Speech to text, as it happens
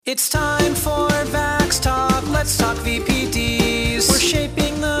It's time for Vax Talk. Let's talk VPDs. We're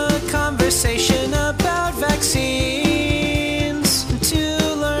shaping the conversation about vaccines.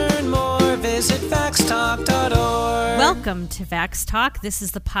 To learn more, visit vaxtalk.org. Welcome to Vax Talk. This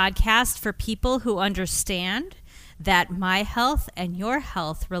is the podcast for people who understand that my health and your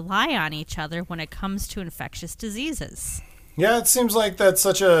health rely on each other when it comes to infectious diseases. Yeah, it seems like that's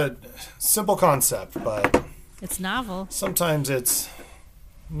such a simple concept, but It's novel. sometimes it's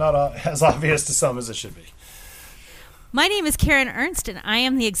not as obvious to some as it should be. My name is Karen Ernst, and I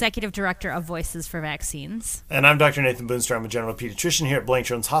am the Executive Director of Voices for Vaccines. And I'm Dr. Nathan Boonstra. I'm a general pediatrician here at Blank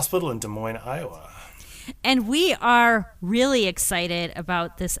Jones Hospital in Des Moines, Iowa. And we are really excited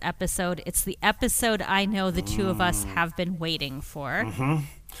about this episode. It's the episode I know the two of us have been waiting for.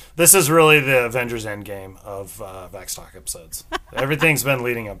 This is really the Avengers Endgame of Vax Talk episodes. Everything's been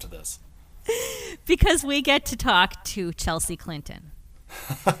leading up to this. Because we get to talk to Chelsea Clinton.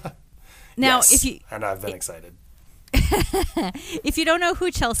 Now, Yes, and I've been excited. if you don't know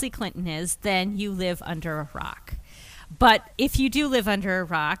who Chelsea Clinton is, then you live under a rock. But if you do live under a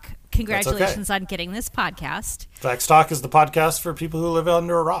rock, congratulations on getting this podcast. Vax Talk is the podcast for people who live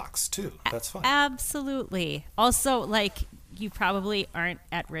under rocks, too. That's fine. Absolutely. Also, you probably aren't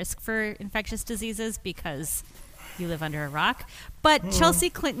at risk for infectious diseases because you live under a rock. But Chelsea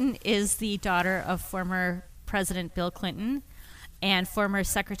Clinton is the daughter of former President Bill Clinton and former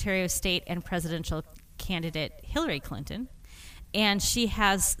Secretary of State and presidential candidate Hillary Clinton. And she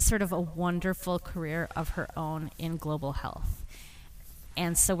has sort of a wonderful career of her own in global health.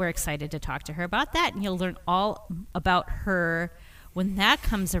 And so we're excited to talk to her about that. And you'll learn all about her when that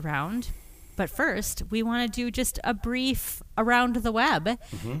comes around. But first, we want to do just a brief around the web.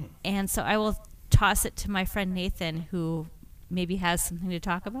 And so I will toss it to my friend Nathan, who maybe has something to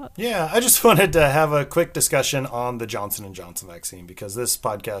talk about. Yeah, I just wanted to have a quick discussion on the Johnson & Johnson vaccine because this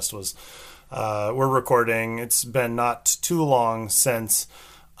podcast was, we're recording, it's been not too long since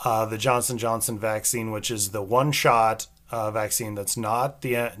the Johnson & Johnson vaccine, which is the one-shot vaccine that's not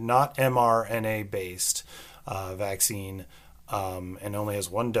mRNA-based vaccine and only has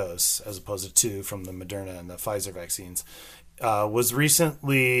one dose as opposed to two from the Moderna and the Pfizer vaccines, was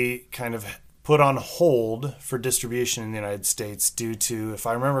recently kind of put on hold for distribution in the United States due to, if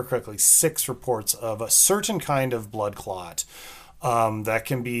I remember correctly, 6 reports of a certain kind of blood clot that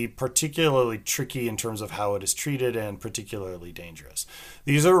can be particularly tricky in terms of how it is treated and particularly dangerous.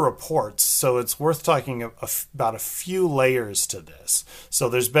 These are reports, so it's worth talking about a few layers to this. So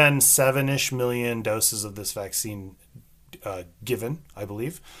there's been 7-ish million doses of this vaccine given, I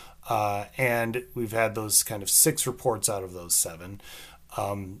believe, and we've had those kind of 6 reports out of those 7.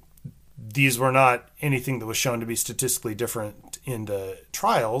 These were not anything that was shown to be statistically different in the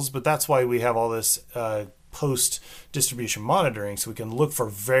trials, but that's why we have all this post-distribution monitoring, so we can look for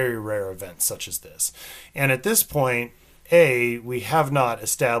very rare events such as this. And at this point, we have not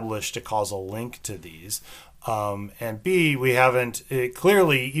established a causal link to these, and B, we haven't,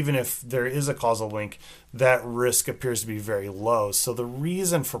 clearly, even if there is a causal link, that risk appears to be very low. So the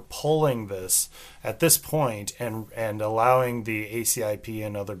reason for pulling this at this point and allowing the ACIP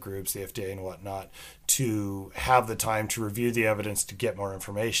and other groups, the FDA and whatnot, to have the time to review the evidence to get more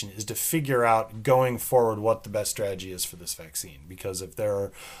information is to figure out going forward what the best strategy is for this vaccine. Because if there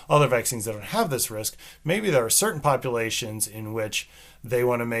are other vaccines that don't have this risk, maybe there are certain populations in which they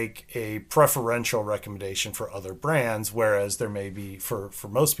want to make a preferential recommendation for other brands, whereas there may be, for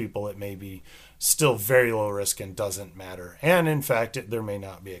most people, it may be still very low risk and doesn't matter. And in fact, there may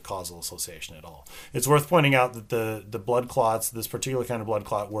not be a causal association at all. It's worth pointing out that the blood clots, this particular kind of blood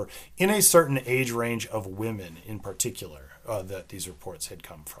clot, were in a certain age range of women in particular that these reports had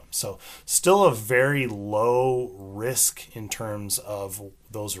come from. So still a very low risk in terms of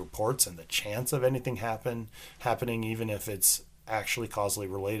those reports and the chance of anything happening, even if it's actually causally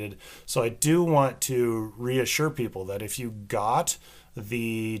related. So I do want to reassure people that if you got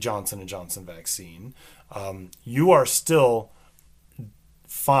the Johnson & Johnson vaccine, you are still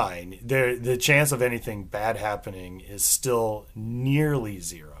fine. The chance of anything bad happening is still nearly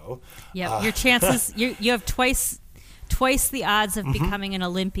zero. Yeah, your chances, you have twice the odds of becoming an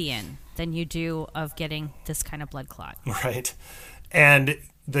Olympian than you do of getting this kind of blood clot. Right. And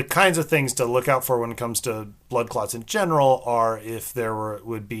the kinds of things to look out for when it comes to blood clots in general are if there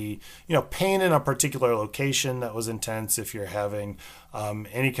would be, pain in a particular location that was intense, if you're having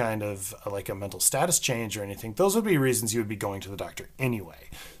any kind of like a mental status change or anything, those would be reasons you would be going to the doctor anyway.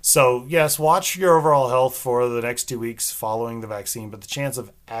 So yes, watch your overall health for the next 2 weeks following the vaccine, but the chance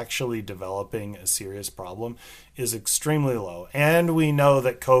of actually developing a serious problem is extremely low. And we know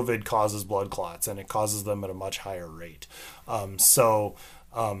that COVID causes blood clots and it causes them at a much higher rate. So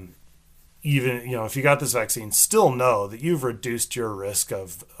even, if you got this vaccine, still know that you've reduced your risk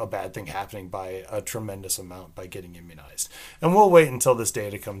of a bad thing happening by a tremendous amount by getting immunized. And we'll wait until this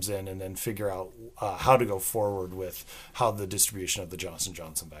data comes in and then figure out how to go forward with how the distribution of the Johnson &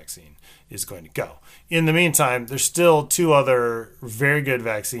 Johnson vaccine is going to go. In the meantime, there's still 2 other very good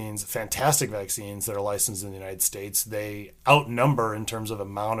vaccines, fantastic vaccines that are licensed in the United States. They outnumber in terms of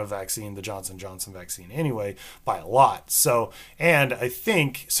amount of vaccine the Johnson & Johnson vaccine anyway by a lot. So, and I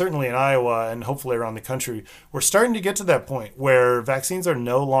think certainly in Iowa and hopefully around the country, we're starting to get to that point where vaccines are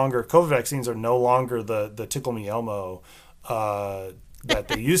no longer, COVID vaccines are no longer the tickle me Elmo that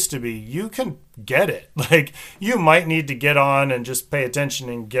they used to be. You can get it. Like, you might need to get on and just pay attention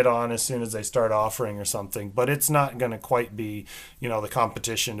and get on as soon as they start offering or something, but it's not going to quite be, the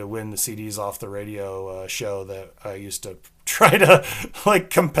competition to win the CDs off the radio show that I used to try to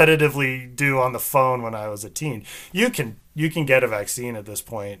competitively do on the phone when I was a teen. You can get a vaccine at this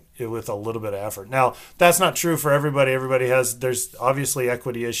point with a little bit of effort. Now, that's not true for everybody. There's obviously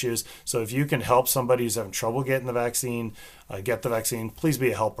equity issues. So if you can help somebody who's having trouble getting the vaccine, get the vaccine, please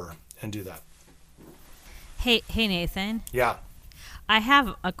be a helper and do that. Hey, Nathan. Yeah. I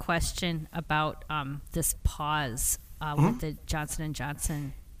have a question about this pause with the Johnson &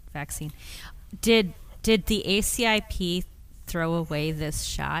 Johnson vaccine. Did the ACIP throw away this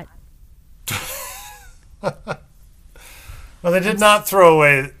shot? Well, they did not throw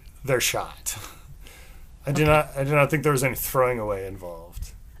away their shot. I do not think there was any throwing away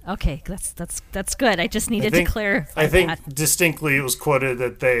involved. Okay, that's good. I just needed to clarify. I think distinctly it was quoted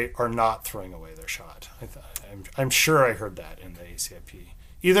that they are not throwing away their shot. I'm sure I heard that in the ACIP,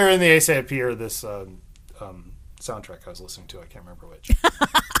 either in the ACIP or this soundtrack I was listening to. I can't remember which.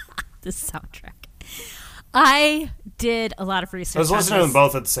 This soundtrack. I did a lot of research. I was listening to them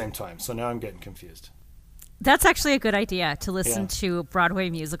both at the same time, so now I'm getting confused. That's actually a good idea, to listen to Broadway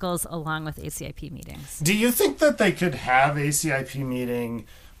musicals along with ACIP meetings. Do you think that they could have ACIP meeting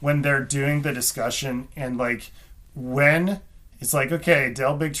when they're doing the discussion and when it's okay,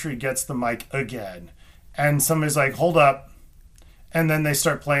 Del Bigtree gets the mic again and somebody's like, hold up, and then they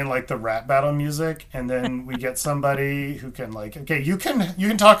start playing the rap battle music, and then we get somebody who can okay, you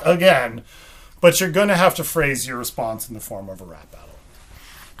can talk again, but you're going to have to phrase your response in the form of a rap battle.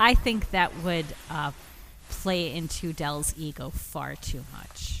 I think that would play into Del's ego far too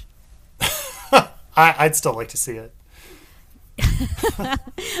much. I'd still like to see it.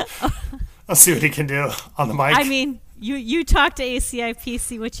 I'll see what he can do on the mic. I mean, you talk to ACIP,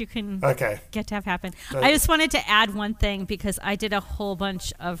 see what you can get to have happen. I just wanted to add one thing, because I did a whole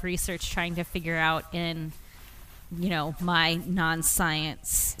bunch of research trying to figure out in my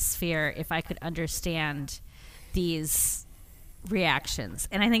non-science sphere if I could understand these reactions.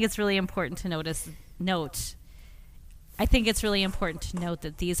 And I think it's really important to note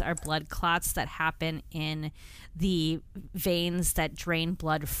that these are blood clots that happen in the veins that drain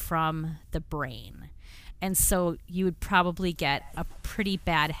blood from the brain. And so you would probably get a pretty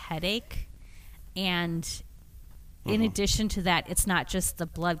bad headache. And in addition to that, it's not just the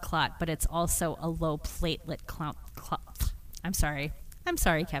blood clot, but it's also a low platelet clot. I'm sorry,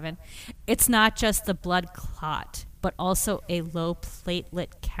 Kevin. It's not just the blood clot, but also a low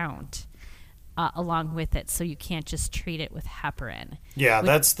platelet count along with it. So you can't just treat it with heparin. Yeah,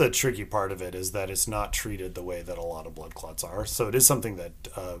 that's the tricky part of it, is that it's not treated the way that a lot of blood clots are. So it is something that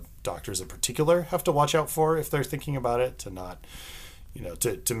doctors in particular have to watch out for if they're thinking about it, to not,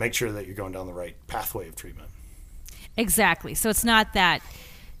 to make sure that you're going down the right pathway of treatment. Exactly. So it's not that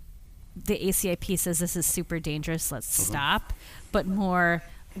the ACIP says this is super dangerous, let's stop, but more,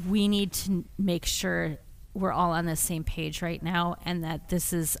 we need to make sure we're all on the same page right now, and that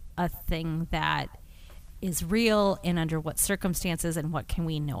this is a thing that is real, and under what circumstances, and what can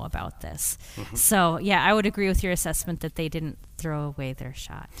we know about this. So yeah, I would agree with your assessment that they didn't throw away their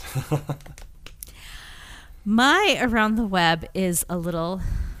shot. My Around the Web is a little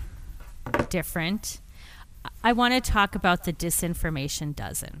different. I want to talk about the Disinformation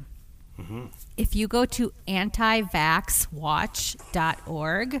Dozen. If you go to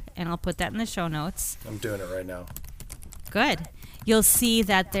antivaxwatch.org, and I'll put that in the show notes. I'm doing it right now. Good. You'll see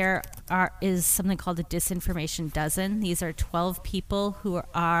that there is something called the Disinformation Dozen. These are 12 people who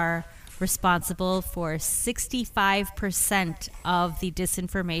are responsible for 65% of the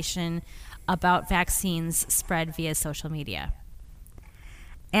disinformation about vaccines spread via social media.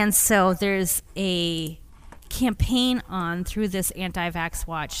 And so there's a campaign on through this Anti-Vax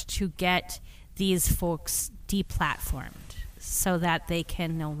Watch to get these folks deplatformed so that they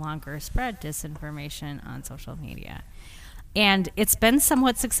can no longer spread disinformation on social media. And it's been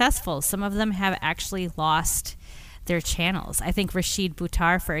somewhat successful. Some of them have actually lost their channels. I think Rashid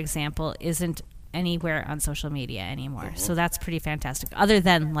Buttar, for example, isn't anywhere on social media anymore. So that's pretty fantastic. Other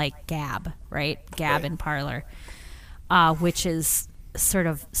than like Gab, right? Gab and Parler, which is sort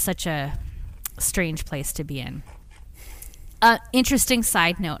of such a strange place to be in. Interesting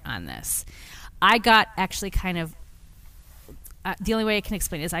side note on this. I got actually kind of, the only way I can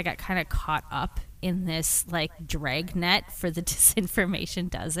explain it is I got kind of caught up in this like dragnet for the Disinformation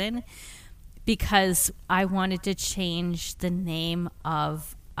Dozen because I wanted to change the name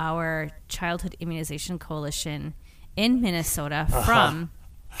of our Childhood Immunization Coalition in Minnesota from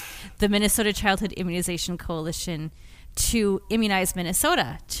the Minnesota Childhood Immunization Coalition to Immunize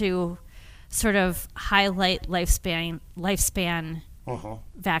Minnesota to sort of highlight lifespan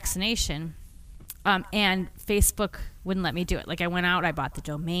vaccination. And Facebook wouldn't let me do it. Like I went out, I bought the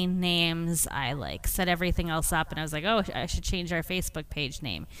domain names, I like set everything else up, and I was like, oh, I should change our Facebook page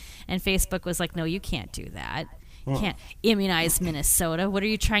name. And Facebook was like, no, you can't do that. You can't immunize Minnesota. What are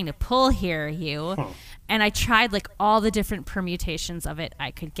you trying to pull here, you? And I tried like all the different permutations of it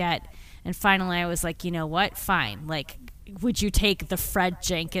I could get. And finally I was like, you know what? Fine. Like, would you take the Fred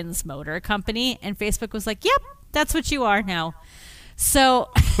Jenkins Motor Company? And Facebook was like, yep, that's what you are now.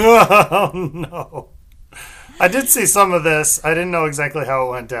 So. Oh, no. I did see some of this. I didn't know exactly how it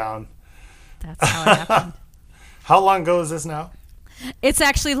went down. That's how it happened. How long ago is this now? It's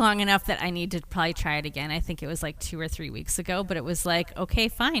actually long enough that I need to probably try it again. I think it was like 2 or 3 weeks ago, but it was like, okay,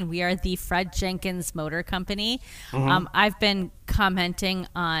 fine. We are the Fred Jenkins Motor Company. I've been commenting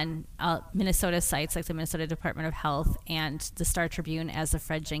on Minnesota sites like the Minnesota Department of Health and the Star Tribune as the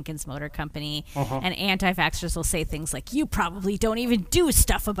Fred Jenkins Motor Company. And anti-vaxxers will say things like, you probably don't even do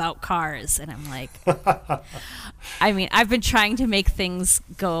stuff about cars. And I'm like, I mean, I've been trying to make things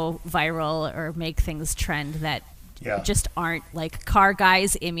go viral or make things trend that just aren't like car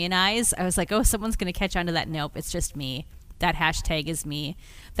guys immunize. I was like, oh, someone's going to catch on to that. Nope, it's just me. That hashtag is me.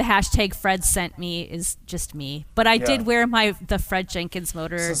 The hashtag Fred sent me is just me. But I did wear the Fred Jenkins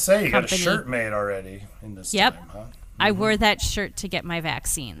Motor Company. You got a shirt made already in this time, huh? I wore that shirt to get my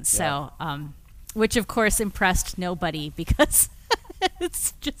vaccine. So, which of course impressed nobody because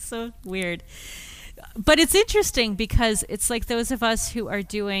it's just so weird. But it's interesting because it's like those of us who are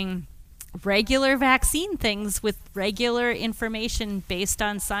doing regular vaccine things with regular information based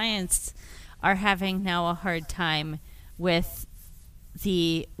on science are having now a hard time with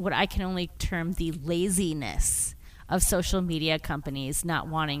the what I can only term the laziness of social media companies not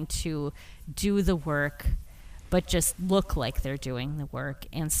wanting to do the work but just look like they're doing the work,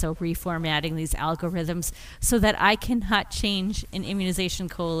 and so reformatting these algorithms so that I cannot change an immunization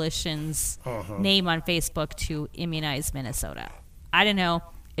coalition's name on Facebook to Immunize Minnesota. I don't know.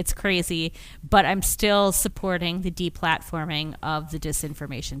 It's crazy, but I'm still supporting the deplatforming of the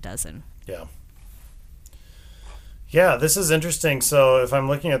Disinformation Dozen. Yeah, this is interesting. So if I'm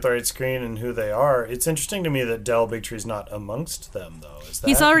looking at the right screen and who they are, it's interesting to me that Del Bigtree's not amongst them, though. Is that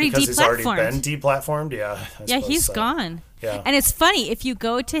he's already because deplatformed. He's already been deplatformed? Yeah, he's gone. Yeah. And it's funny, if you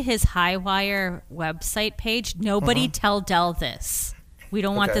go to his Highwire website page, nobody tell Del this. We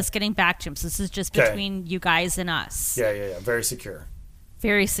don't want this getting back to him. So this is just between you guys and us. Yeah. Very secure.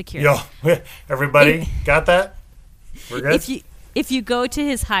 Very secure. Yo, everybody got that? We're good? If you go to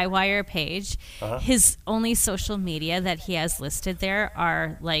his Highwire page, his only social media that he has listed there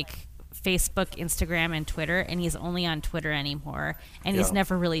are like Facebook, Instagram, and Twitter, and he's only on Twitter anymore, and he's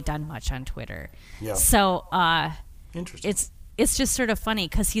never really done much on Twitter. Yeah. So interesting. It's just sort of funny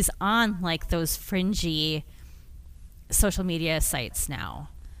because he's on like those fringy social media sites now,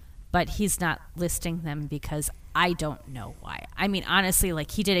 but he's not listing them because I don't know why. I mean, honestly,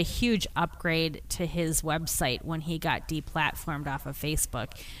 like he did a huge upgrade to his website when he got deplatformed off of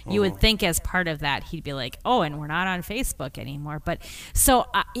Facebook. You would think as part of that, he'd be like, oh, and we're not on Facebook anymore. But so,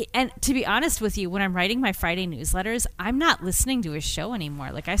 and to be honest with you, when I'm writing my Friday newsletters, I'm not listening to his show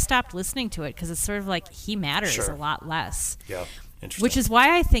anymore. Like I stopped listening to it because it's sort of like he matters a lot less. Yeah, interesting. Which is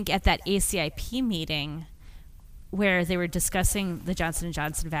why I think at that ACIP meeting where they were discussing the Johnson &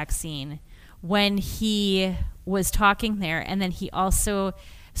 Johnson vaccine, when he was talking there, and then he also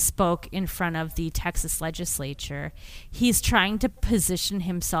spoke in front of the Texas legislature, he's trying to position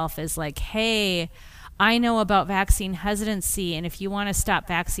himself as like, hey, I know about vaccine hesitancy, and if you want to stop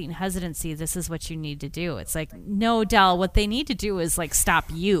vaccine hesitancy, this is what you need to do. It's like, no, Del, what they need to do is like stop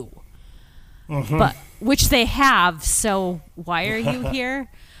you. But which they have, so why are you here?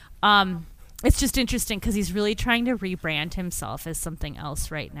 It's just interesting because he's really trying to rebrand himself as something else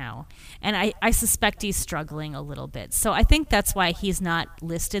right now. And I suspect he's struggling a little bit. So I think that's why he's not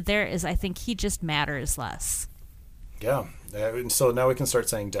listed there, is I think he just matters less. Yeah. So now we can start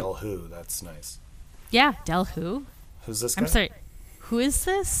saying Del Who. That's nice. Yeah, Del who? Who's this guy? I'm sorry. Who is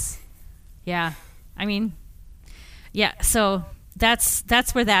this? Yeah. I mean, yeah, so that's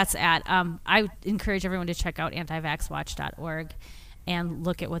where that's at. I encourage everyone to check out antivaxwatch.org and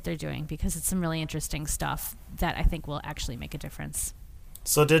look at what they're doing, because it's some really interesting stuff that I think will actually make a difference.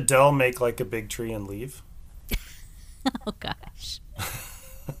 So did Del make like a big tree and leave? Oh, gosh.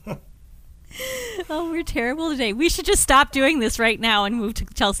 Oh, we're terrible today. We should just stop doing this right now and move to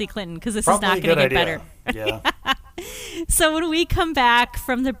Chelsea Clinton, because this Probably is not going to get idea. better. Yeah. So when we come back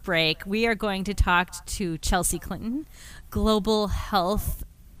from the break, we are going to talk to Chelsea Clinton, global health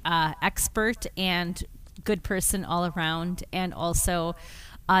expert and good person all around, and also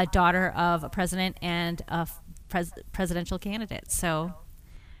a daughter of a president and a presidential candidate. So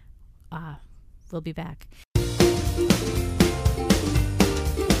we'll be back.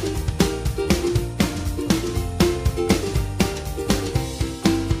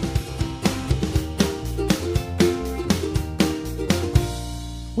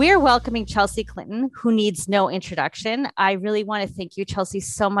 We're welcoming Chelsea Clinton, who needs no introduction. I really want to thank you, Chelsea,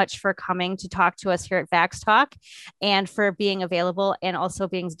 so much for coming to talk to us here at Vax Talk, and for being available, and also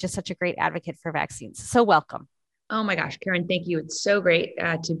being just such a great advocate for vaccines. So welcome. Oh my gosh, Karen, thank you. It's so great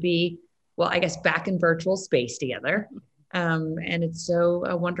to be, well, I guess back in virtual space together. And it's so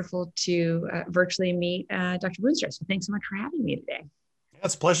wonderful to virtually meet Dr. Boonstra. So thanks so much for having me today.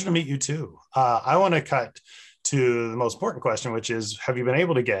 It's a pleasure to meet you too. I want to cut to the most important question, which is, have you been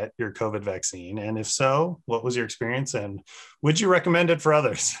able to get your COVID vaccine? And if so, what was your experience, and would you recommend it for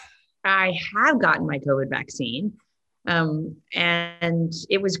others? I have gotten my COVID vaccine, and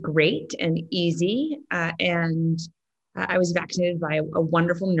it was great and easy. And I was vaccinated by a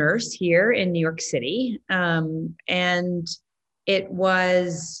wonderful nurse here in New York City. And it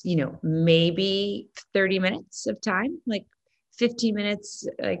was, maybe 30 minutes of time, like 15 minutes,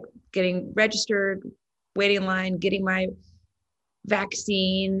 like getting registered, waiting in line, getting my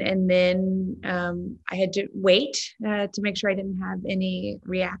vaccine. And then I had to wait to make sure I didn't have any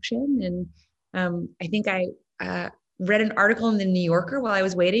reaction. And I think I read an article in the New Yorker while I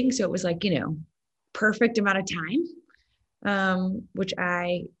was waiting. So it was like, perfect amount of time, which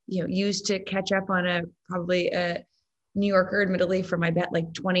I, used to catch up on probably a New Yorker, admittedly, for my bet,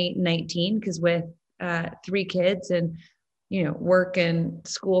 like 2019, because with 3 kids and work and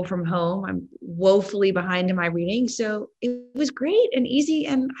school from home, I'm woefully behind in my reading. So it was great and easy.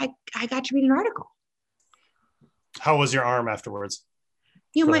 And I got to read an article. How was your arm afterwards?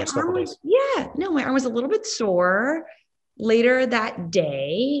 My arm was, my arm was a little bit sore later that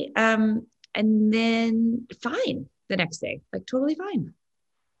day. And then fine the next day, like totally fine.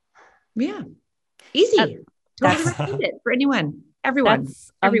 Yeah. Easy. Totally recommend it for anyone. Everyone,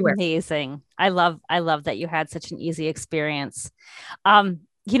 that's everywhere. Amazing. I love that you had such an easy experience. One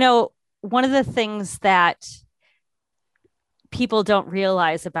of the things that people don't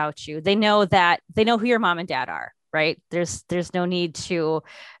realize about you, they know who your mom and dad are, right? There's no need to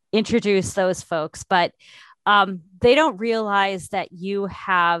introduce those folks, but they don't realize that you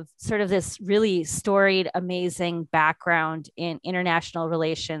have sort of this really storied, amazing background in international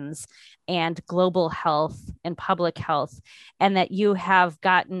relations and global health and public health, and that you have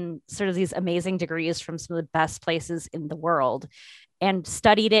gotten sort of these amazing degrees from some of the best places in the world and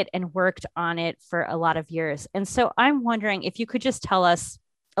studied it and worked on it for a lot of years. And so I'm wondering if you could just tell us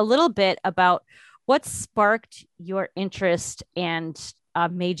a little bit about what sparked your interest and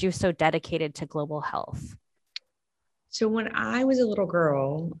made you so dedicated to global health. So when I was a little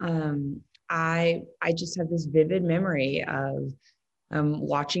girl, I just have this vivid memory of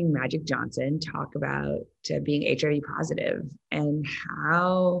watching Magic Johnson talk about being HIV positive, and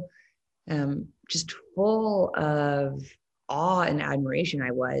how just full of awe and admiration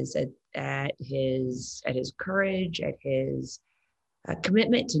I was at his courage, at his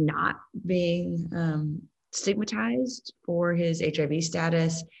commitment to not being stigmatized for his HIV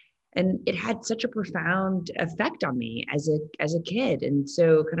status. And it had such a profound effect on me as a kid. And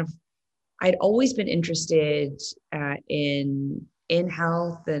so kind of, I'd always been interested in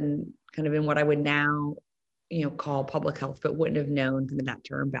health, and kind of in what I would now, call public health, but wouldn't have known that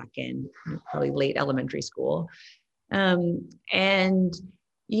term back in probably late elementary school. And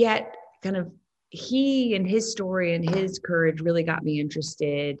yet kind of he and his story and his courage really got me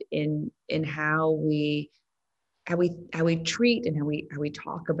interested in how we treat and how we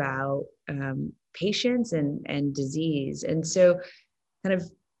talk about patients and disease. And so kind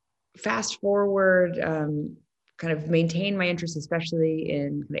of fast forward, kind of maintain my interest, especially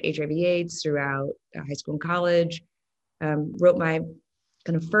in kind of HIV AIDS throughout high school and college. Wrote my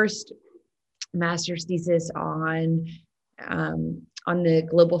kind of first master's thesis on on the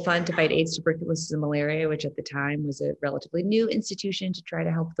Global Fund to Fight AIDS, Tuberculosis, and Malaria, which at the time was a relatively new institution to try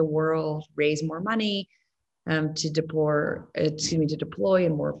to help the world raise more money to deploy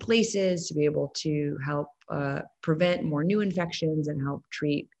in more places, to be able to help prevent more new infections and help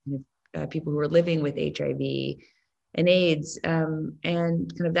treat people who are living with HIV and AIDS. And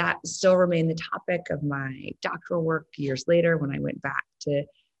kind of that still remained the topic of my doctoral work years later when I went back to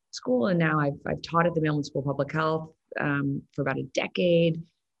school. And now I've taught at the Mailman School of Public Health for about a decade,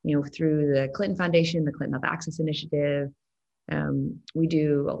 through the Clinton Foundation, the Clinton Health Access Initiative. We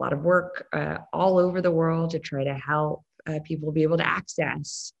do a lot of work all over the world to try to help people be able to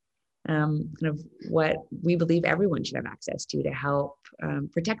access kind of what we believe everyone should have access to help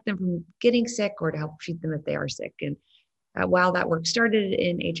protect them from getting sick or to help treat them if they are sick. And while that work started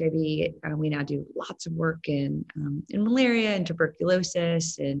in HIV, we now do lots of work in malaria and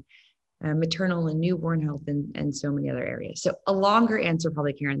tuberculosis and maternal and newborn health and so many other areas. So a longer answer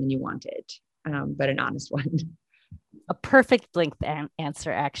probably, Karen, than you wanted, but an honest one. A perfect length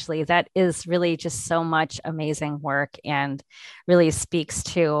answer, actually. That is really just so much amazing work and really speaks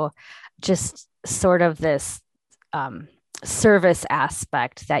to just sort of this service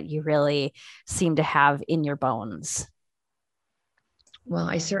aspect that you really seem to have in your bones. Well,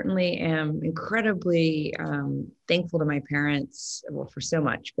 I certainly am incredibly thankful to my parents, for so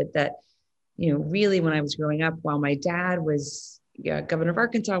much, but that, really when I was growing up, while my dad was governor of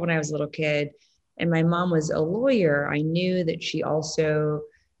Arkansas when I was a little kid, and my mom was a lawyer, I knew that she also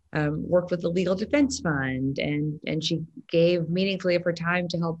worked with the Legal Defense Fund, and she gave meaningfully of her time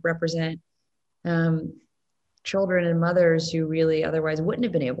to help represent children and mothers who really otherwise wouldn't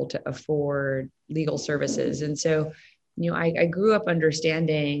have been able to afford legal services. And so, I grew up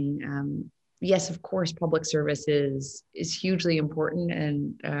understanding, yes, of course, public services is hugely important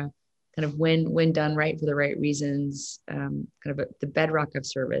and kind of when done right for the right reasons, kind of the bedrock of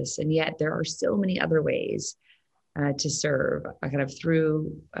service. And yet there are so many other ways to serve, kind of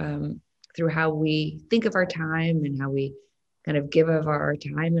through how we think of our time and how we kind of give of our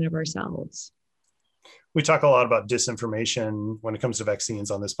time and of ourselves. We talk a lot about disinformation when it comes to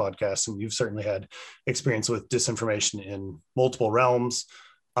vaccines on this podcast, and you've certainly had experience with disinformation in multiple realms.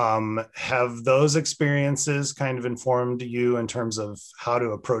 Have those experiences kind of informed you in terms of how to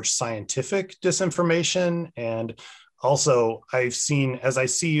approach scientific disinformation? And also, as I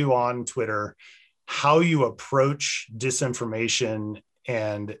see you on Twitter, how you approach disinformation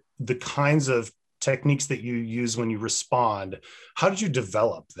and the kinds of techniques that you use when you respond. How did you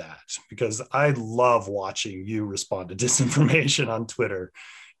develop that? Because I love watching you respond to disinformation on Twitter.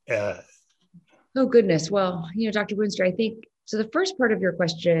 Oh, goodness. Well, Dr. Boonstra, I think, so the first part of your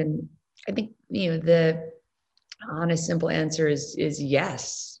question, I think, the honest, simple answer is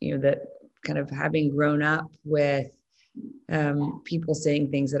yes. That kind of having grown up with people saying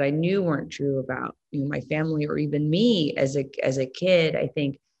things that I knew weren't true about my family or even me as a kid, I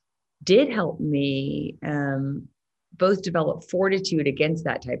think did help me both develop fortitude against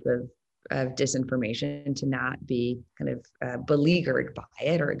that type of disinformation, to not be kind of beleaguered by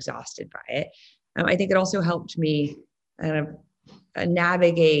it or exhausted by it. I think it also helped me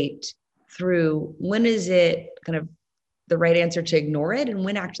navigate through when is it kind of the right answer to ignore it and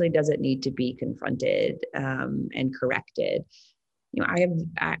when actually does it need to be confronted and corrected. I have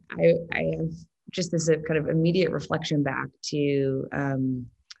just this kind of immediate reflection back to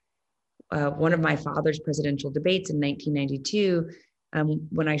one of my father's presidential debates in 1992,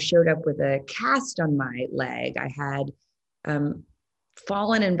 when I showed up with a cast on my leg. I had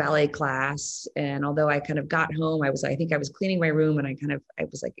fallen in ballet class, and although I kind of got home, I think I was cleaning my room, and I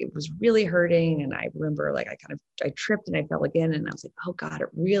was like, it was really hurting, and I remember I tripped and I fell again, and I was like, oh God, it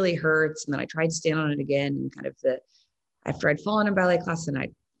really hurts. And then I tried to stand on it again, and kind of after I'd fallen in ballet class and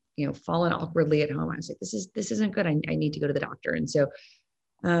I'd fallen awkwardly at home, I was like, this isn't good. I need to go to the doctor. And so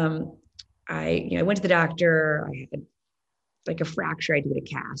I went to the doctor. I had like a fracture. I had to get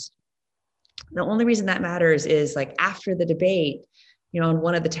a cast. The only reason that matters is like after the debate, on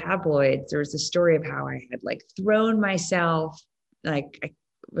one of the tabloids, there was a story of how I had like thrown myself,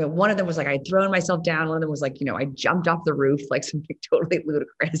 one of them was like, I'd thrown myself down. One of them was like, I jumped off the roof, like something totally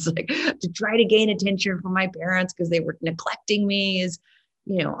ludicrous, like to try to gain attention from my parents because they were neglecting me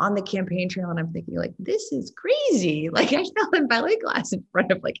on the campaign trail. And I'm thinking like, this is crazy. Like I fell in ballet class in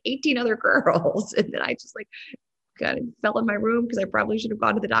front of like 18 other girls. And then I just like kind of fell in my room because I probably should have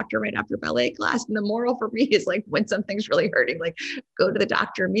gone to the doctor right after ballet class. And the moral for me is like, when something's really hurting, like go to the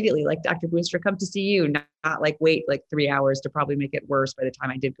doctor immediately, like Dr. Boonstra, come to see you, not like wait like 3 hours to probably make it worse by the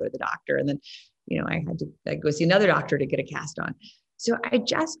time I did go to the doctor. And then, I had to go see another doctor to get a cast on. So I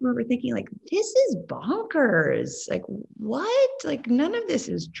just remember thinking like, this is bonkers. Like, what? Like, none of this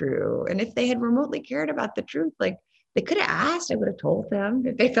is true. And if they had remotely cared about the truth, like they could have asked, I would have told them.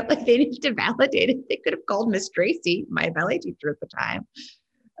 If they felt like they needed to validate it, they could have called Miss Tracy, my ballet teacher at the time.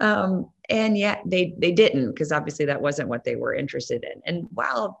 And yet they didn't, because obviously that wasn't what they were interested in. And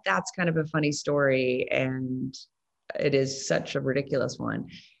while that's kind of a funny story and it is such a ridiculous one,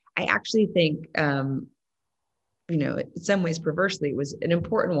 I actually think, in some ways, perversely, it was an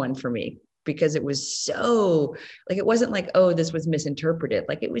important one for me, because it was so like, it wasn't like, oh, this was misinterpreted.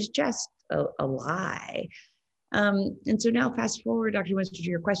 Like it was just a lie. And so now fast forward, Dr. Winston, to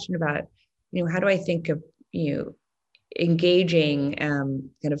your question about, how do I think of, engaging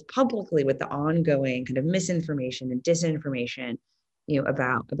kind of publicly with the ongoing kind of misinformation and disinformation,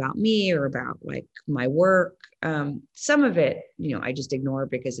 about me or about like my work. Some of it, I just ignore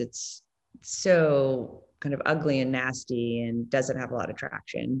because it's so kind of ugly and nasty and doesn't have a lot of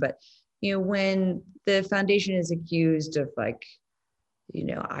traction. But, when the foundation is accused of like,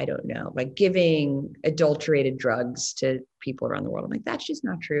 I don't know, like giving adulterated drugs to people around the world, I'm like, that's just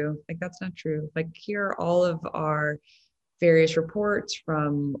not true. Like, that's not true. Like, here are all of our various reports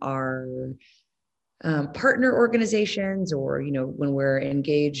from our partner organizations, or, when we're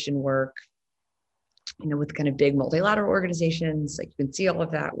engaged in work, with kind of big multilateral organizations. Like, you can see all of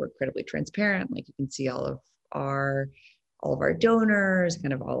that. We're incredibly transparent. Like, you can see all of our donors,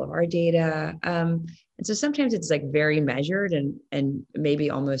 kind of all of our data. And so sometimes it's like very measured and maybe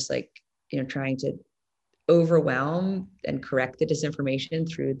almost like, trying to overwhelm and correct the disinformation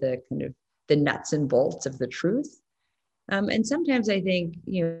through the kind of the nuts and bolts of the truth. And sometimes I think,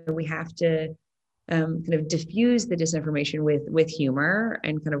 we have to kind of diffuse the disinformation with humor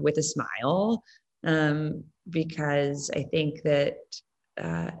and kind of with a smile, because I think that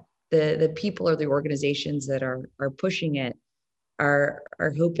the people or the organizations that are pushing it are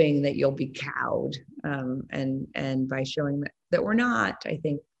hoping that you'll be cowed, and by showing that we're not, I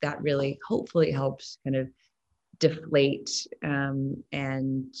think that really hopefully helps kind of deflate and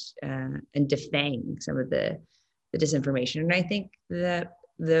defang some of the disinformation. And I think that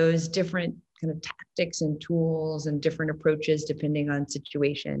those different kind of tactics and tools and different approaches, depending on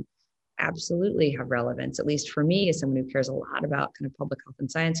situation, absolutely have relevance, at least for me, as someone who cares a lot about kind of public health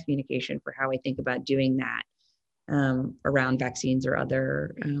and science communication, for how I think about doing that around vaccines or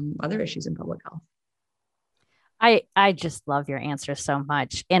other issues in public health. I just love your answer so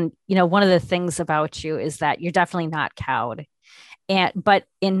much. And, one of the things about you is that you're definitely not cowed. But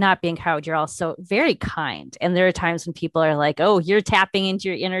in not being cowed, you're also very kind. And there are times when people are like, oh, you're tapping into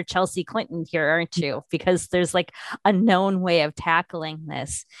your inner Chelsea Clinton here, aren't you? Because there's like a known way of tackling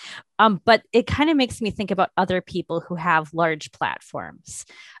this. But it kind of makes me think about other people who have large platforms,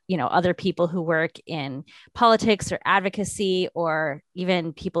 other people who work in politics or advocacy, or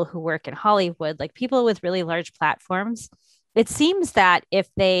even people who work in Hollywood, like people with really large platforms. It seems that if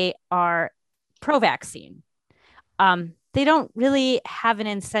they are pro-vaccine, they don't really have an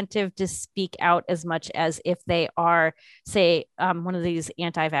incentive to speak out as much as if they are, say, one of these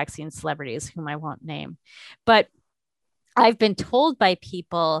anti-vaccine celebrities whom I won't name. But I've been told by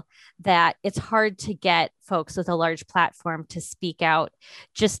people that it's hard to get folks with a large platform to speak out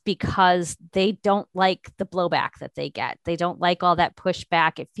just because they don't like the blowback that they get. They don't like all that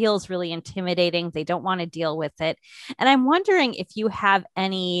pushback. It feels really intimidating. They don't want to deal with it. And I'm wondering if you have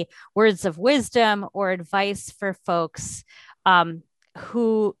any words of wisdom or advice for folks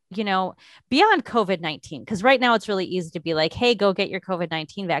who, beyond COVID-19, because right now it's really easy to be like, hey, go get your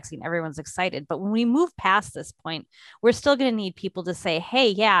COVID-19 vaccine. Everyone's excited. But when we move past this point, we're still going to need people to say, hey,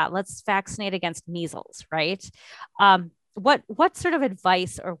 yeah, let's vaccinate against measles, right? What sort of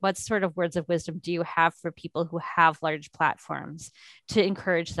advice or what sort of words of wisdom do you have for people who have large platforms to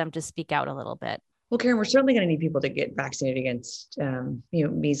encourage them to speak out a little bit? Well, Karen, we're certainly going to need people to get vaccinated against,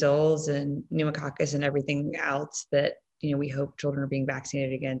 measles and pneumococcus and everything else that, we hope children are being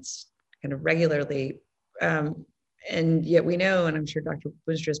vaccinated against kind of regularly. And yet we know, and I'm sure Dr.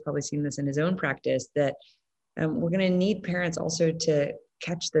 Winstra has probably seen this in his own practice, that we're going to need parents also to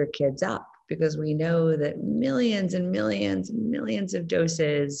catch their kids up, because we know that millions and millions and millions of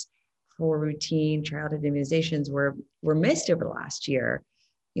doses for routine childhood immunizations were missed over the last year,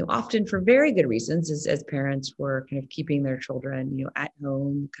 often for very good reasons, as parents were kind of keeping their children, at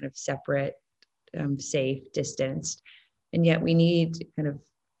home, kind of separate, safe, distanced. And yet we need kind of,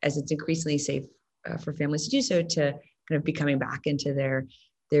 as it's increasingly safe for families to do so, to kind of be coming back into their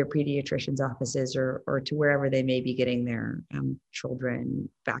pediatrician's offices or to wherever they may be getting their children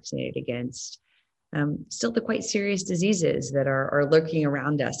vaccinated against still the quite serious diseases that are lurking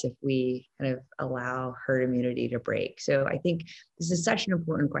around us if we kind of allow herd immunity to break. So I think this is such an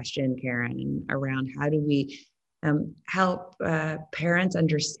important question, Karen, around how do we help parents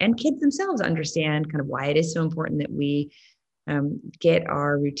and kids themselves understand kind of why it is so important that we get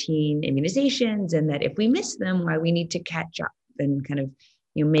our routine immunizations, and that if we miss them, why we need to catch up and kind of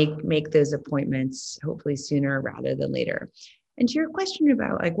make those appointments hopefully sooner rather than later. And to your question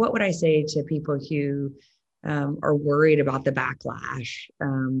about like, what would I say to people who are worried about the backlash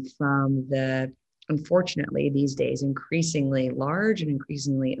from the, unfortunately, these days, increasingly large and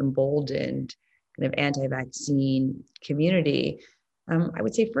increasingly emboldened kind of anti-vaccine community? I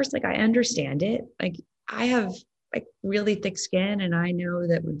would say first, like, I understand it. Like, I have like really thick skin, and I know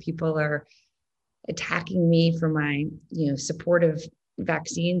that when people are attacking me for my, support of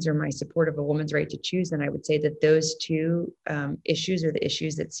vaccines or my support of a woman's right to choose, then I would say that those two issues are the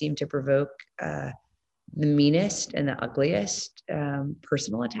issues that seem to provoke the meanest and the ugliest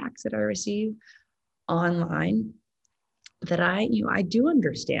personal attacks that I receive online. That I do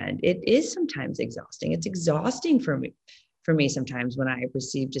understand. It is sometimes exhausting. It's exhausting for me sometimes when I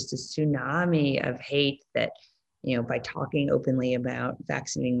receive just a tsunami of hate that, by talking openly about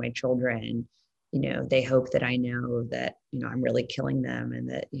vaccinating my children, they hope that I know that, I'm really killing them, and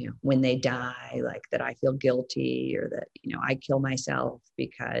that, when they die, like that I feel guilty, or that, I kill myself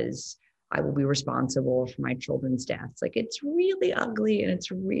because I will be responsible for my children's deaths. Like, it's really ugly and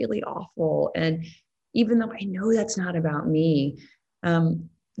it's really awful. And even though I know that's not about me,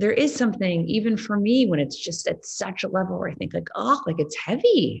 there is something, even for me, when it's just at such a level where I think like, oh, like it's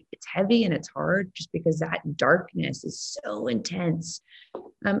heavy and it's hard, just because that darkness is so intense.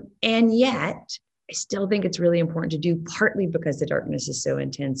 And yet I still think it's really important to do, partly because the darkness is so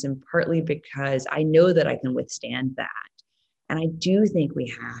intense, and partly because I know that I can withstand that. And I do think we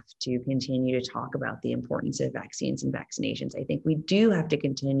have to continue to talk about the importance of vaccines and vaccinations. I think we do have to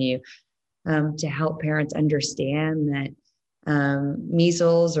continue to help parents understand that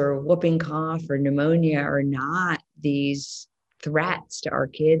measles or whooping cough or pneumonia are not these threats to our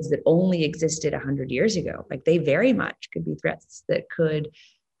kids that only existed 100 years ago. Like, they very much could be threats that could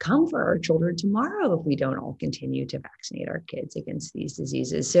come for our children tomorrow if we don't all continue to vaccinate our kids against these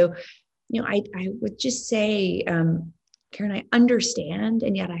diseases. So, I would just say, Karen, I understand,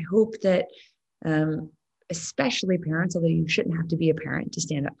 and yet I hope that especially parents, although you shouldn't have to be a parent to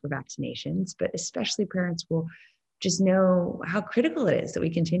stand up for vaccinations, but especially parents will just know how critical it is that we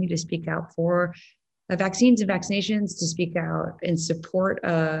continue to speak out for vaccines and vaccinations, to speak out in support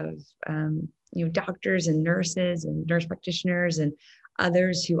of doctors and nurses and nurse practitioners and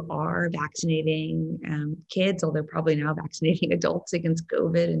others who are vaccinating kids, although probably now vaccinating adults against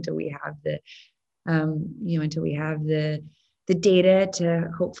COVID until we have the data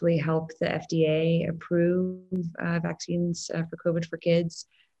to hopefully help the FDA approve vaccines for COVID for kids.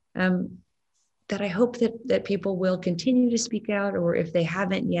 That I hope that people will continue to speak out, or if they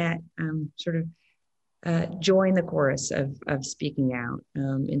haven't yet, join the chorus of speaking out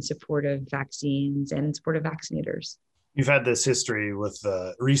in support of vaccines and in support of vaccinators. You've had this history with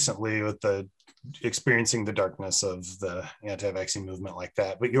recently with the experiencing the darkness of the anti-vaccine movement like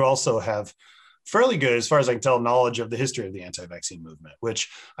that, but you also have fairly good, as far as I can tell, knowledge of the history of the anti-vaccine movement, which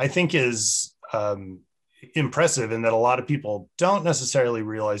I think is impressive in that a lot of people don't necessarily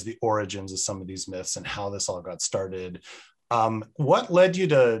realize the origins of some of these myths and how this all got started. What led you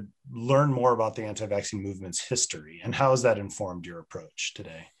to learn more about the anti-vaccine movement's history, and how has that informed your approach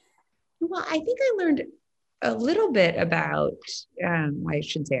today? Well, I think I learned a little bit about, I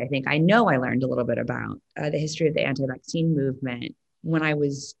shouldn't say I think, I know I learned a little bit about the history of the anti-vaccine movement when I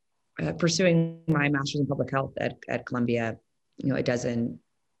was pursuing my master's in public health at Columbia, a dozen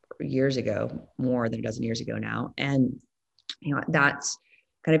years ago, more than a dozen years ago now. And, that's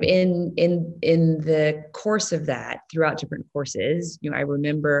kind of in the course of that, throughout different courses, I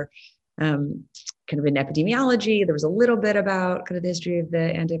remember kind of in epidemiology, there was a little bit about kind of the history of the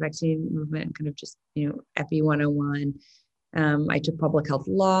anti-vaccine movement, kind of just, Epi 101. I took public health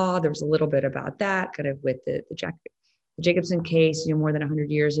law. There was a little bit about that, kind of with the Jacobson case, more than 100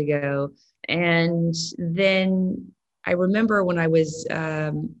 years ago. And then I remember when I was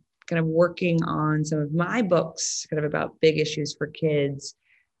kind of working on some of my books, kind of about big issues for kids,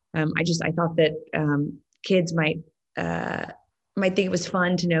 I thought that kids might think it was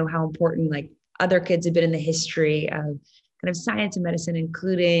fun to know how important like other kids have been in the history of kind of science and medicine,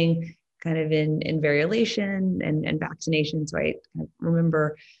 including kind of in variolation and vaccination. So I kind of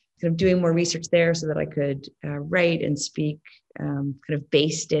remember kind of doing more research there so that I could write and speak kind of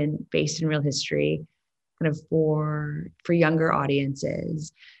based in real history, kind of for younger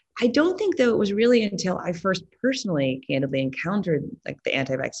audiences. I don't think though it was really until I first personally, candidly encountered like the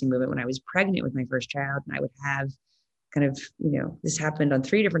anti-vaccine movement when I was pregnant with my first child, and I would have kind of, this happened on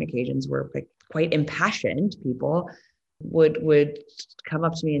 3 different occasions where like quite impassioned people would come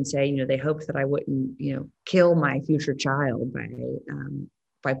up to me and say, they hoped that I wouldn't, kill my future child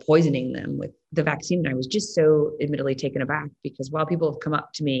by poisoning them with the vaccine. And I was just so admittedly taken aback, because while people have come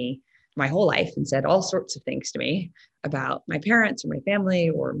up to me my whole life and said all sorts of things to me about my parents or my family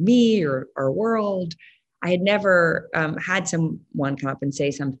or me or our world, I had never had someone come up and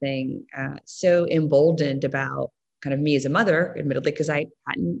say something so emboldened about kind of me as a mother, admittedly, because I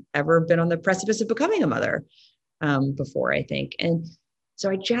hadn't ever been on the precipice of becoming a mother before, I think. And so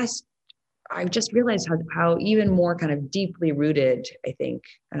I just realized how even more kind of deeply rooted, I think,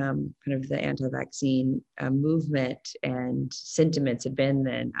 kind of the anti-vaccine movement and sentiments had been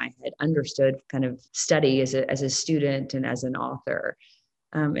than I had understood kind of study as a student and as an author.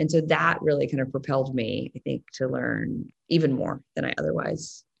 And so that really kind of propelled me, I think, to learn even more than I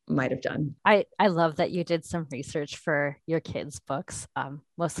otherwise might have done. I love that you did some research for your kids' books,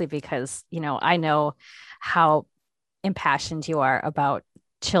 mostly because, I know how impassioned you are about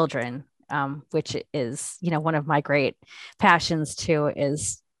children, which is, one of my great passions too,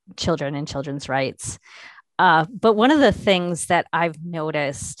 is children and children's rights. But one of the things that I've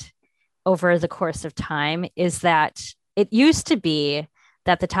noticed over the course of time is that it used to be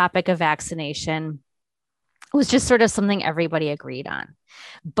that the topic of vaccination was just sort of something everybody agreed on.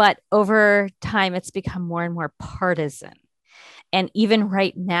 But over time, it's become more and more partisan. And even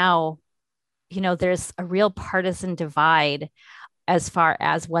right now, there's a real partisan divide as far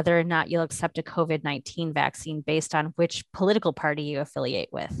as whether or not you'll accept a COVID-19 vaccine based on which political party you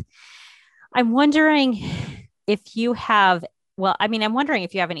affiliate with. I'm wondering if you have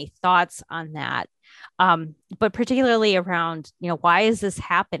any thoughts on that, but particularly around, why is this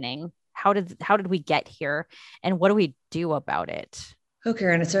happening? How did we get here? And what do we do about it? Oh,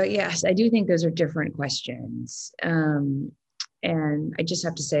 Karen. So yes, I do think those are different questions. And I just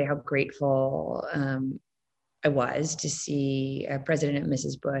have to say how grateful I was to see President and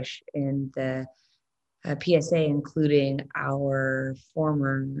Mrs. Bush in the PSA, including our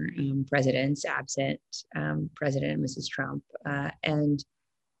former presidents, absent President and Mrs. Trump. And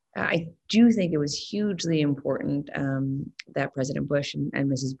I do think it was hugely important that President Bush and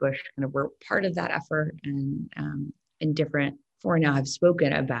Mrs. Bush kind of were part of that effort, and different foreign now have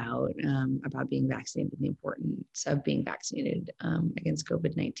spoken about being vaccinated and the importance of being vaccinated against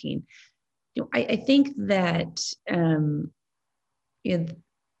COVID-19. I think that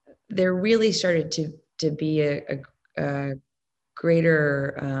there really started to be a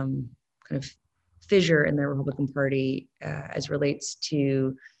greater kind of fissure in the Republican Party as relates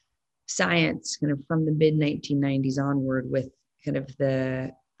to science, kind of from the mid 1990s onward, with kind of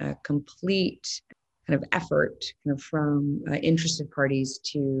the complete kind of effort kind of from interested parties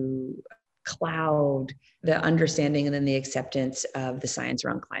to cloud the understanding and then the acceptance of the science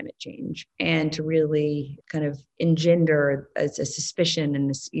around climate change, and to really kind of engender a suspicion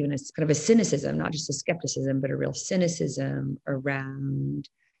and even a kind of a cynicism, not just a skepticism, but a real cynicism around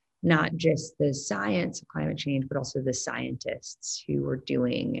not just the science of climate change, but also the scientists who were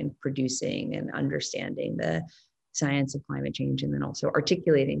doing and producing and understanding the science of climate change, and then also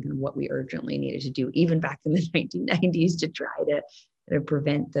articulating kind of what we urgently needed to do, even back in the 1990s, to try to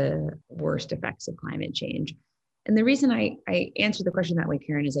prevent the worst effects of climate change. And the reason I answer the question that way,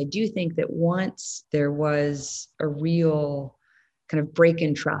 Karen, is I do think that once there was a real kind of break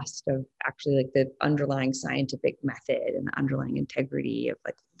in trust of actually like the underlying scientific method and the underlying integrity of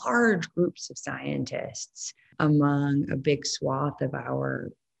like large groups of scientists among a big swath of our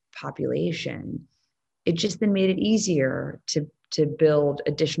population, it just then made it easier to build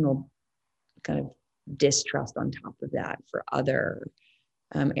additional kind of distrust on top of that for other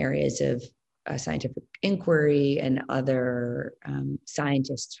areas of scientific inquiry and other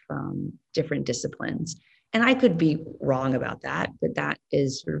scientists from different disciplines. And I could be wrong about that, but that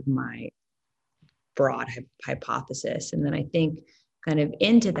is sort of my broad hypothesis. And then I think kind of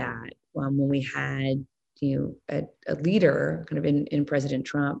into that, when we had a leader kind of in President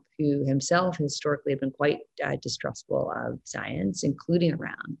Trump, who himself historically had been quite distrustful of science, including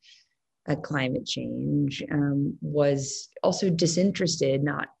around climate change, was also disinterested,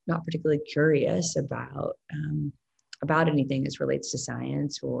 not particularly curious about anything as relates to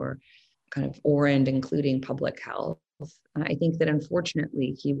science or and including public health. I think that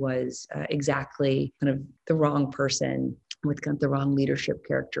unfortunately he was exactly kind of the wrong person with kind of the wrong leadership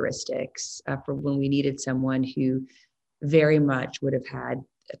characteristics for when we needed someone who very much would have had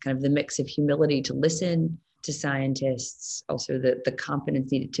kind of the mix of humility to listen to scientists, also the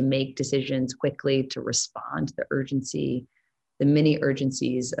competence needed to make decisions quickly, to respond to the urgency, the many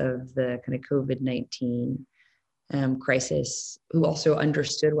urgencies of the kind of COVID-19 crisis, who also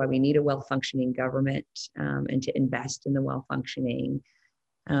understood why we need a well-functioning government and to invest in the well-functioning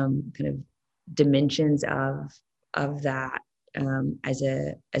kind of dimensions of that as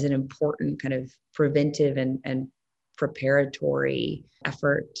an important kind of preventive and preparatory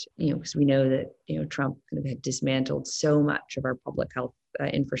effort, because we know that, Trump kind of had dismantled so much of our public health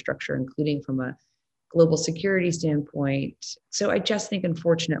infrastructure, including from a global security standpoint. So I just think,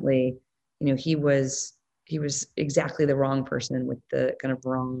 unfortunately, he was exactly the wrong person with the kind of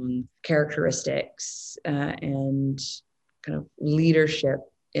wrong characteristics and kind of leadership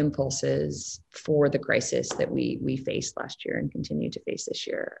impulses for the crisis that we faced last year and continue to face this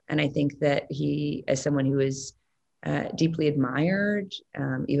year. And I think that he, as someone who is deeply admired,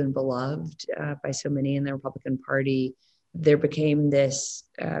 even beloved by so many in the Republican Party, there became this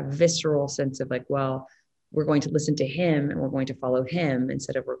visceral sense of like, well, we're going to listen to him and we're going to follow him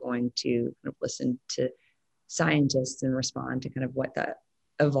instead of we're going to kind of listen to scientists and respond to kind of what the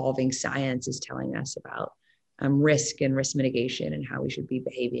evolving science is telling us about risk and risk mitigation and how we should be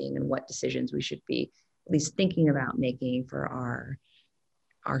behaving and what decisions we should be at least thinking about making for our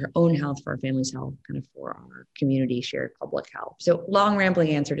own health, for our family's health, kind of for our community shared public health. So long rambling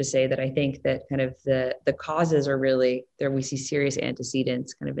answer to say that I think that kind of the causes are really there. We see serious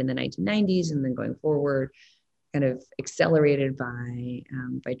antecedents kind of in the 1990s and then going forward, kind of accelerated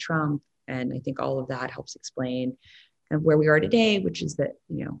by Trump. And I think all of that helps explain kind of where we are today, which is that,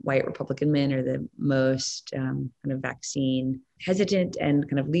 white Republican men are the most kind of vaccine hesitant and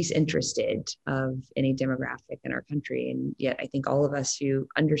kind of least interested of any demographic in our country. And yet I think all of us who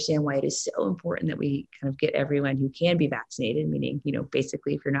understand why it is so important that we kind of get everyone who can be vaccinated, meaning,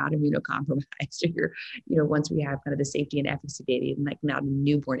 basically if you're not immunocompromised or you're, once we have kind of the safety and efficacy data and like not a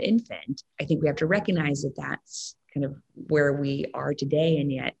newborn infant, I think we have to recognize that that's kind of where we are today.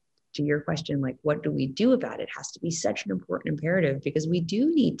 And yet, to your question, like, what do we do about it? Has to be such an important imperative because we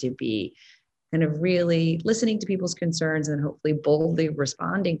do need to be kind of really listening to people's concerns and hopefully boldly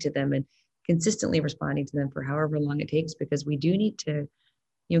responding to them and consistently responding to them for however long it takes, because we do need to,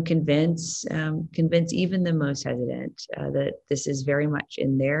 convince even the most hesitant that this is very much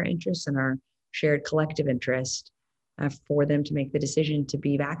in their interest and our shared collective interest for them to make the decision to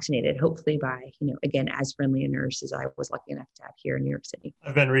be vaccinated, hopefully by, again, as friendly a nurse as I was lucky enough to have here in New York City.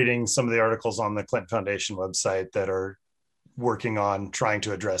 I've been reading some of the articles on the Clinton Foundation website that are working on trying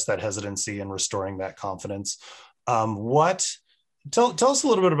to address that hesitancy and restoring that confidence. Tell us a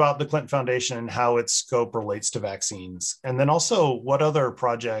little bit about the Clinton Foundation and how its scope relates to vaccines. And then also what other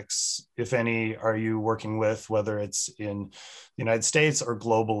projects, if any, are you working with, whether it's in the United States or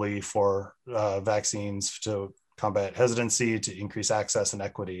globally for vaccines to combat hesitancy, to increase access and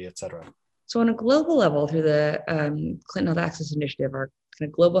equity, et cetera? So on a global level, through the Clinton Health Access Initiative, our kind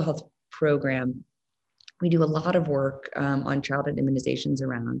of global health program, we do a lot of work on childhood immunizations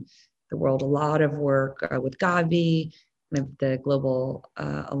around the world, a lot of work with Gavi, kind of the Global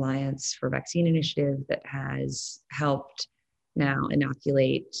Alliance for Vaccine Initiative that has helped now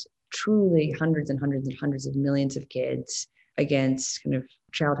inoculate truly hundreds and hundreds and hundreds of millions of kids against kind of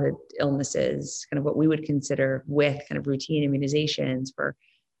childhood illnesses, kind of what we would consider with kind of routine immunizations for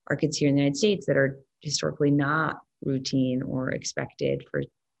our kids here in the United States that are historically not routine or expected for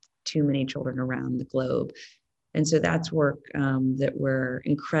too many children around the globe. And so that's work that we're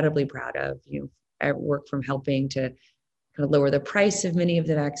incredibly proud of. Work from helping to kind of lower the price of many of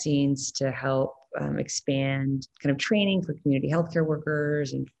the vaccines, to help expand kind of training for community healthcare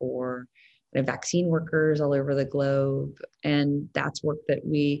workers and for vaccine workers all over the globe. And that's work that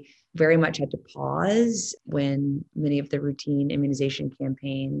we very much had to pause when many of the routine immunization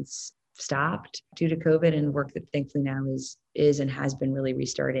campaigns stopped due to COVID, and work that thankfully now is and has been really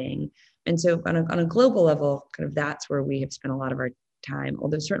restarting. And so on a global level, kind of that's where we have spent a lot of our time.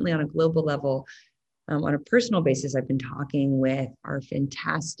 Although certainly on a global level, on a personal basis, I've been talking with our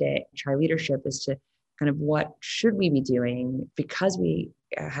fantastic tri leadership as to kind of what should we be doing, because we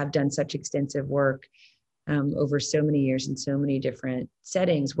have done such extensive work over so many years in so many different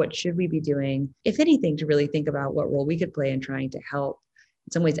settings. What should we be doing, if anything, to really think about what role we could play in trying to help,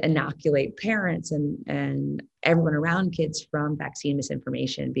 in some ways, inoculate parents and everyone around kids from vaccine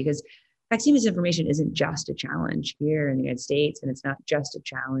misinformation? Because vaccine misinformation isn't just a challenge here in the United States, and it's not just a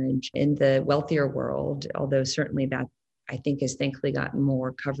challenge in the wealthier world, although certainly that, I think, has thankfully gotten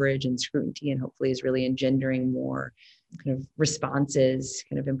more coverage and scrutiny, and hopefully is really engendering more kind of responses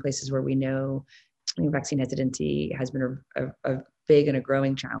kind of in places where we know vaccine hesitancy has been a big and a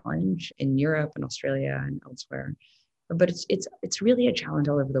growing challenge in Europe and Australia and elsewhere. But it's really a challenge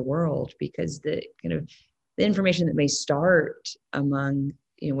all over the world, because the kind of the information that may start among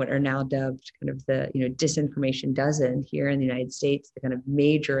what are now dubbed kind of the disinformation dozen here in the United States, the kind of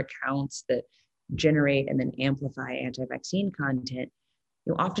major accounts that generate and then amplify anti-vaccine content,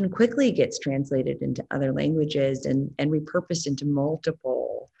 often quickly gets translated into other languages and repurposed into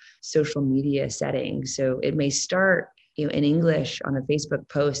multiple social media settings. So it may start in English on a Facebook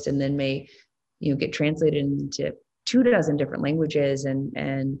post, and then may get translated into 24 different languages and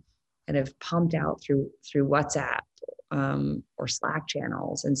kind of pumped out through WhatsApp or Slack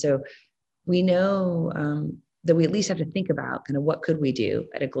channels. And so we know that we at least have to think about kind of what could we do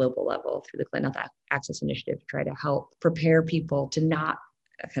at a global level through the Clinton Health Access Initiative to try to help prepare people to not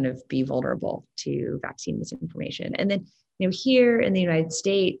kind of be vulnerable to vaccine misinformation. And then here in the United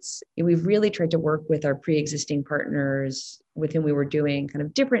States, we've really tried to work with our pre-existing partners with whom we were doing kind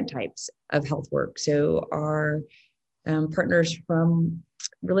of different types of health work. So our partners from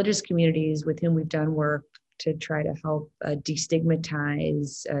religious communities with whom we've done work to try to help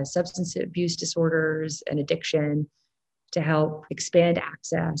destigmatize substance abuse disorders and addiction, to help expand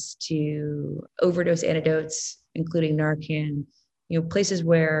access to overdose antidotes, including Narcan, places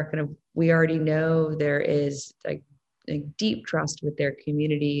where kind of we already know there is like a deep trust with their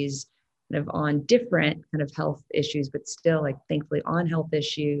communities kind of on different kind of health issues, but still thankfully on health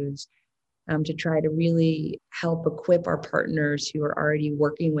issues, to try to really help equip our partners who are already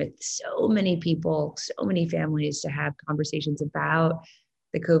working with so many people, so many families, to have conversations about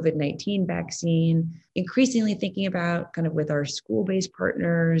the COVID-19 vaccine, increasingly thinking about kind of with our school-based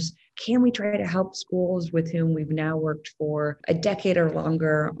partners, can we try to help schools with whom we've now worked for a decade or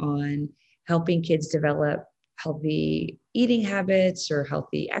longer on helping kids develop healthy eating habits or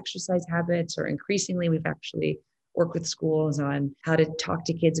healthy exercise habits, or increasingly we've actually work with schools on how to talk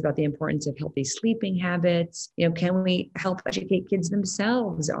to kids about the importance of healthy sleeping habits. Can we help educate kids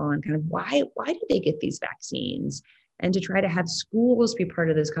themselves on kind of why do they get these vaccines? And to try to have schools be part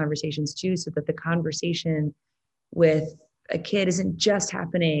of those conversations too, so that the conversation with a kid isn't just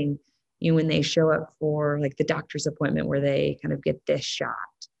happening, when they show up for the doctor's appointment where they kind of get this shot.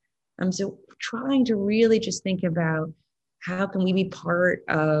 So trying to really just think about how can we be part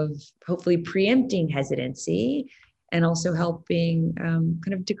of hopefully preempting hesitancy, and also helping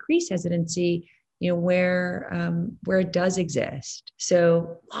kind of decrease hesitancy, where it does exist.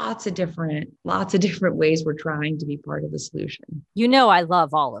 So lots of different ways we're trying to be part of the solution. I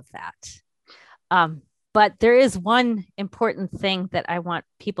love all of that. But there is one important thing that I want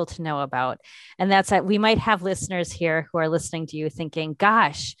people to know about. And that's that we might have listeners here who are listening to you thinking,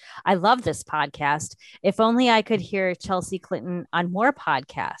 gosh, I love this podcast. If only I could hear Chelsea Clinton on more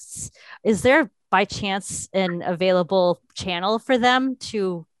podcasts. Is there by chance an available channel for them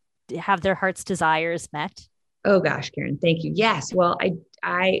to have their heart's desires met? Oh gosh, Karen, thank you. Yes. Well,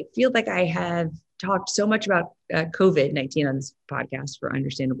 I feel like I have talked so much about COVID-19 on this podcast for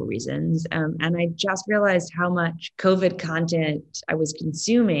understandable reasons. And I just realized how much COVID content I was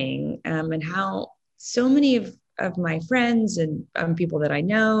consuming, and how so many of my friends and people that I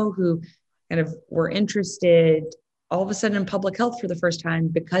know who kind of were interested all of a sudden in public health for the first time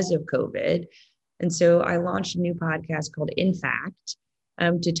because of COVID. And so I launched a new podcast called In Fact,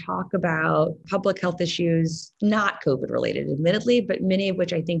 to talk about public health issues, not COVID related, admittedly, but many of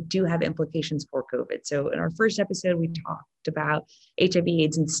which I think do have implications for COVID. So in our first episode, we talked about HIV,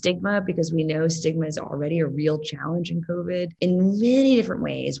 AIDS, and stigma, because we know stigma is already a real challenge in COVID in many different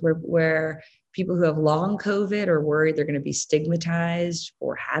ways, where people who have long COVID are worried they're going to be stigmatized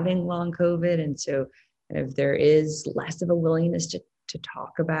for having long COVID. And so kind of there is less of a willingness to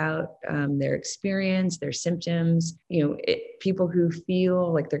talk about their experience, their symptoms. People who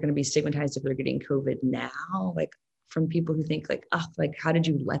feel like they're going to be stigmatized if they're getting COVID now, from people who think how did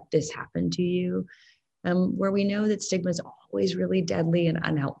you let this happen to you? Where we know that stigma is always really deadly and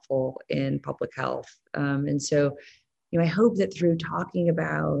unhelpful in public health. And so, I hope that through talking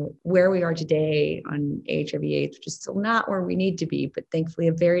about where we are today on HIV/AIDS, which is still not where we need to be, but thankfully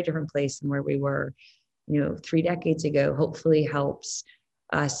a very different place than where we were 3 decades ago, hopefully helps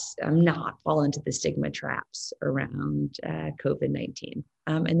us not fall into the stigma traps around COVID-19.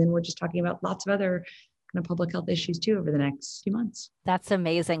 And then we're just talking about lots of other kind of public health issues too over the next few months. That's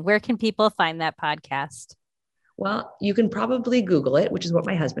amazing. Where can people find that podcast? Well, you can probably Google it, which is what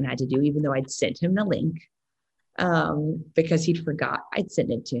my husband had to do, even though I'd sent him the link, because he'd forgot I'd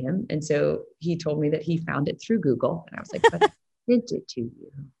sent it to him. And so he told me that he found it through Google. And I was like, but I sent it to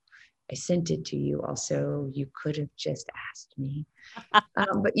you. I sent it to you also. You could have just asked me.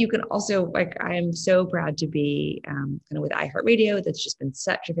 But you can also, like, I am so proud to be kind of with iHeartRadio. That's just been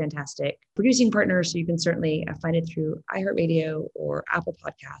such a fantastic producing partner. So you can certainly find it through iHeartRadio or Apple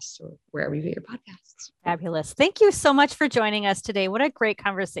Podcasts or wherever you get your podcasts. Fabulous. Thank you so much for joining us today. What a great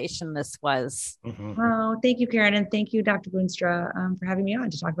conversation this was. Oh, thank you, Karen. And thank you, Dr. Boonstra, for having me on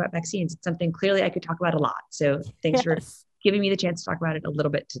to talk about vaccines. It's something clearly I could talk about a lot. So thanks for giving me the chance to talk about it a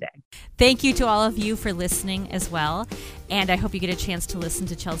little bit today. Thank you to all of you for listening as well. And I hope you get a chance to listen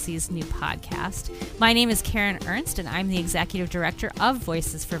to Chelsea's new podcast. My name is Karen Ernst, and I'm the Executive Director of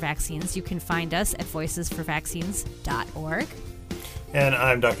Voices for Vaccines. You can find us at voicesforvaccines.org. And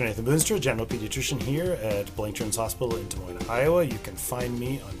I'm Dr. Nathan Boonstra, General Pediatrician here at Blaine Children's Hospital in Des Moines, Iowa. You can find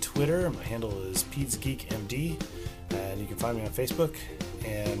me on Twitter. My handle is PedsGeekMD. And you can find me on Facebook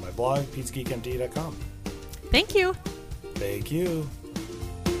and my blog, pedsgeekmd.com. Thank you. Thank you.